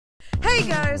Hey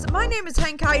guys, my name is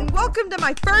Henki and welcome to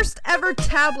my first ever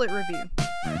tablet review.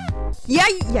 Yeah,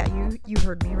 you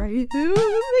heard me right. They gave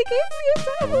me a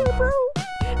tablet, bro.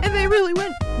 And they really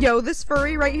went, yo, this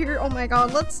furry right here, oh my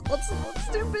god, let's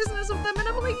do business with them. And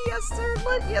I'm like, yes sir,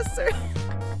 yes sir.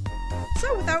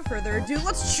 So without further ado,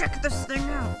 let's check this thing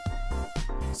out.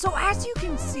 So as you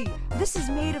can see, this is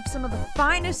made of some of the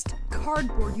finest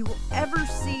cardboard you will ever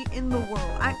see in the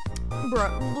world.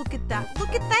 Bruh, look at that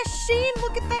sheen,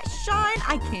 look at that shine.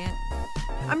 I can't.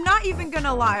 I'm not even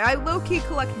gonna lie, I low-key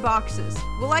collect boxes.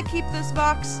 Will I keep this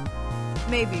box?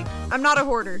 Maybe. I'm not a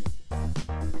hoarder.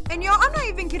 And y'all, I'm not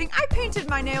even kidding, I painted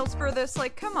my nails for this,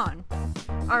 like, come on.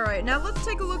 Alright, now let's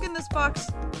take a look in this box.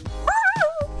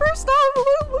 First off,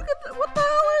 look at what the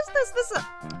hell is this?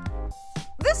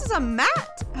 This is a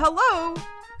mat? Hello?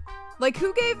 Like,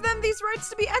 who gave them these rights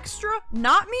to be extra?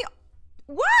 Not me.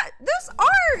 What? This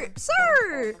art,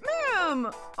 sir,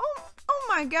 ma'am. Oh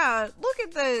my god, look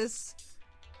at this.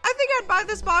 I think I'd buy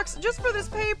this box just for this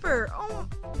paper. Oh,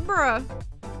 bruh.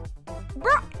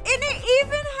 Bruh, and it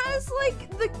even has, like,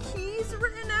 the keys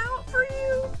written out for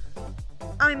you.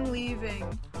 I'm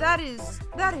leaving. That is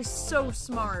so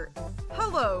smart.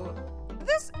 Hello.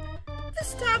 This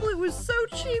tablet was so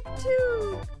cheap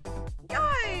too.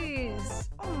 Guys.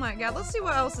 Oh my god, let's see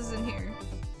what else is in here.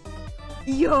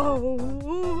 Yo,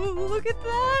 look at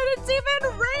that. It's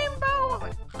even rainbow.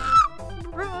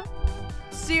 Bruh.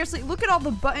 Seriously, look at all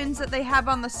the buttons that they have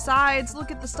on the sides.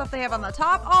 Look at the stuff they have on the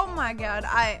top. Oh my god,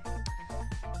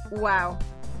 wow.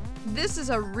 This is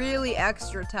a really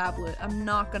extra tablet, I'm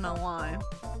not gonna lie.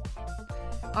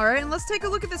 Alright, and let's take a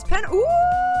look at this pen. Ooh,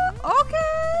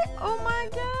 okay. Oh my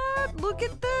god, look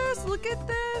at this, look at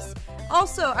this.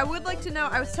 Also, I would like to know,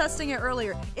 I was testing it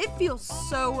earlier. It feels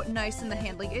so nice in the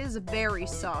hand, like it is very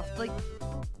soft. Like,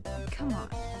 come on,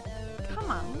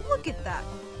 look at that.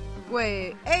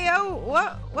 Wait, ayo,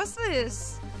 what's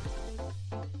this?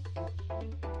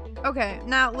 Okay,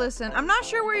 now listen, I'm not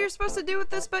sure what you're supposed to do with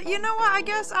this, but you know what, I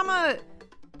guess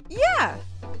yeah,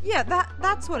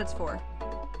 that's what it's for.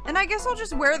 And I guess I'll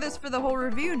just wear this for the whole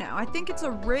review now. I think it's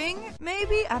a ring,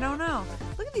 maybe? I don't know.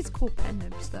 Look at these cool pen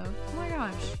nibs, though. Oh my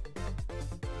gosh.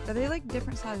 Are they, like,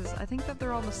 different sizes? I think that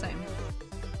they're all the same.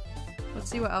 Let's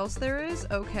see what else there is.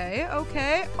 Okay.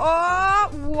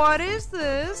 Oh, what is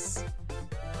this?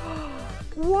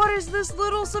 What is this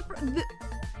little surprise?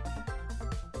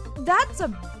 That's a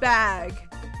bag.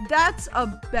 That's a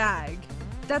bag.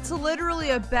 That's literally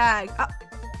a bag.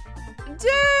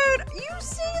 Dude, you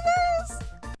see this?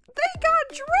 They got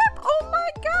drip! Oh my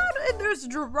god! And there's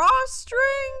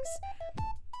drawstrings!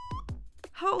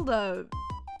 Hold up.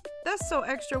 That's so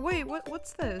extra. Wait,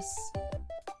 what's this?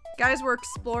 Guys, we're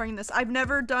exploring this. I've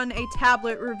never done a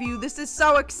tablet review. This is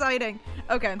so exciting.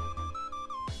 Okay.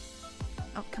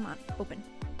 Oh, come on. Open.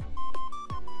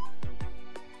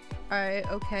 Alright,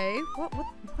 okay. What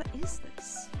is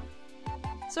this?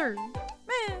 Sir.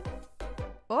 Man.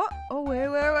 Oh,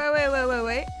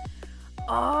 wait.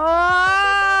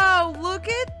 Oh, look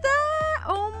at that!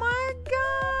 Oh my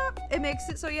god! It makes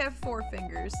it so you have 4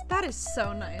 fingers. That is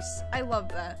so nice. I love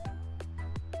that.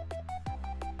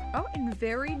 Oh, and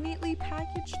very neatly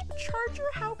packaged charger.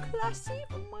 How classy!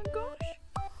 Oh my gosh.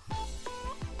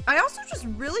 I also just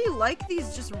really like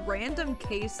these just random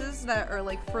cases that are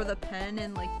like for the pen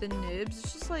and like the nibs.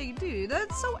 It's just like, dude,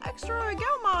 that's so extra.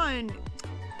 Gaomon!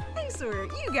 Thanks for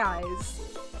you guys.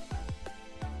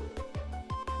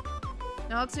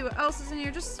 Now let's see what else is in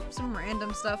here. Just some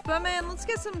random stuff. But man, let's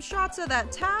get some shots of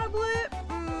that tablet.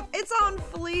 It's on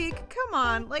fleek. Come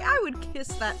on. Like, I would kiss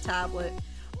that tablet.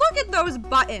 Look at those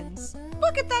buttons.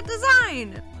 Look at that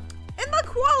design. And the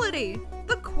quality.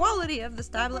 The quality of this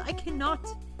tablet. I cannot.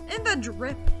 And the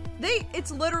drip.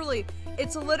 It's literally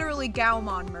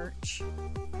Gaomon merch.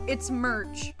 It's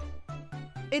merch.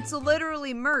 It's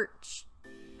literally merch.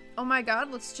 Oh my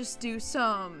god, let's just do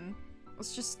some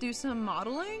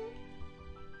modeling.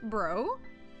 Bro.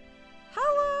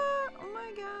 Hello. Oh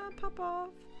my god, pop off.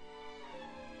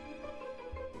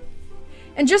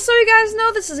 And just so you guys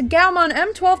know, this is a Gaomon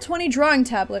M1220 drawing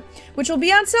tablet, which will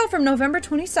be on sale from November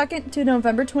 22nd to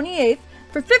November 28th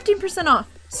for 15% off.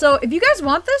 So if you guys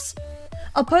want this,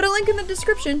 I'll put a link in the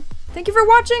description. Thank you for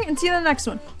watching and see you in the next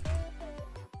one.